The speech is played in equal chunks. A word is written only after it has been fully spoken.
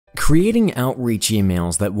Creating outreach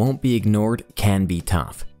emails that won't be ignored can be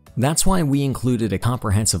tough. That's why we included a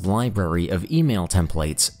comprehensive library of email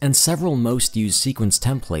templates and several most used sequence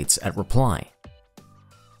templates at Reply.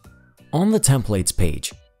 On the Templates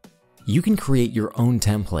page, you can create your own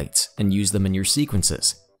templates and use them in your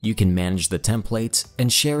sequences. You can manage the templates and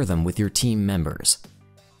share them with your team members.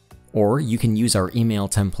 Or you can use our email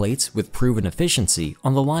templates with proven efficiency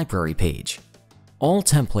on the library page. All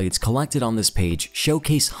templates collected on this page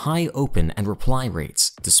showcase high open and reply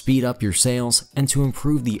rates to speed up your sales and to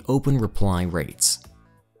improve the open reply rates.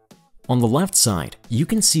 On the left side, you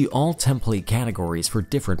can see all template categories for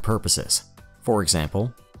different purposes. For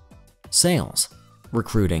example, sales,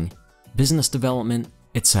 recruiting, business development,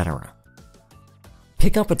 etc.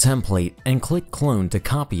 Pick up a template and click Clone to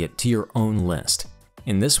copy it to your own list.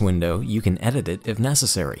 In this window, you can edit it if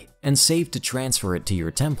necessary and save to transfer it to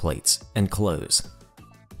your templates and close.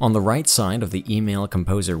 On the right side of the Email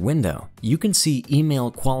Composer window, you can see Email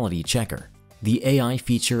Quality Checker, the AI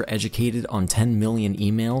feature educated on 10 million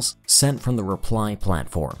emails sent from the Reply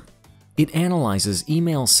platform. It analyzes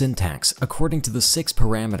email syntax according to the 6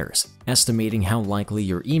 parameters, estimating how likely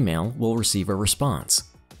your email will receive a response.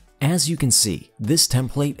 As you can see, this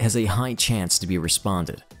template has a high chance to be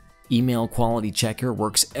responded. Email Quality Checker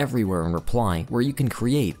works everywhere in Reply where you can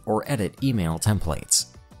create or edit email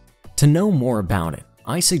templates. To know more about it,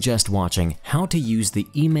 I suggest watching How to Use the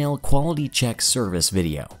Email Quality Check Service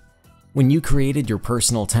video. When you created your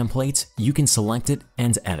personal templates, you can select it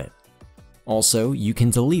and edit. Also, you can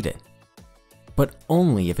delete it, but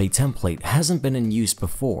only if a template hasn't been in use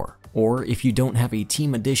before or if you don't have a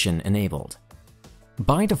Team Edition enabled.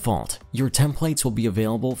 By default, your templates will be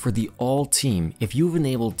available for the All Team if you've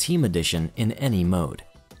enabled Team Edition in any mode,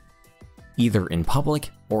 either in public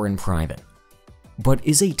or in private. But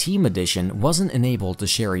if a Team Edition wasn't enabled to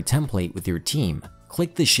share a template with your team,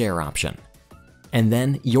 click the Share option, and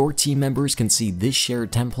then your team members can see this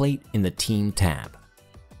shared template in the Team tab.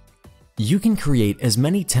 You can create as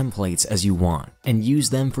many templates as you want and use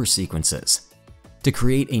them for sequences. To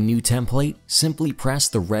create a new template, simply press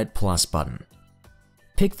the red plus button.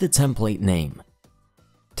 Pick the template name,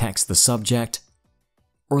 text the subject,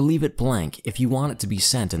 or leave it blank if you want it to be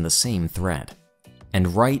sent in the same thread,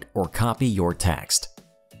 and write or copy your text.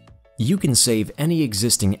 You can save any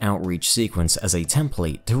existing outreach sequence as a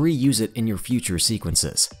template to reuse it in your future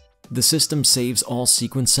sequences. The system saves all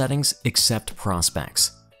sequence settings except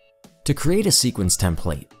prospects. To create a sequence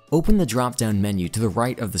template, open the drop-down menu to the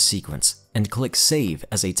right of the sequence and click Save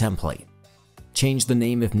as a template. Change the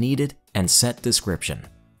name if needed and set description.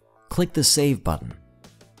 Click the Save button.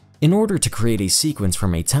 In order to create a sequence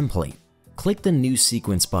from a template, click the New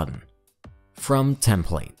Sequence button. From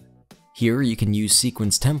Template. Here you can use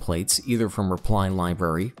sequence templates either from Reply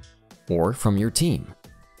Library or from your team.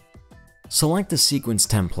 Select the sequence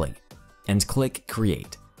template and click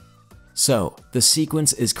Create. So, the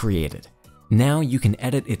sequence is created. Now you can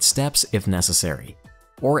edit its steps if necessary,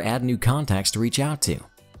 or add new contacts to reach out to.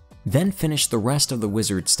 Then finish the rest of the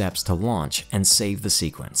wizard steps to launch and save the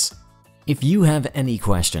sequence. If you have any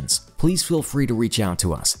questions, please feel free to reach out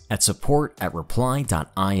to us at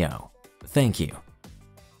support@reply.io. Thank you.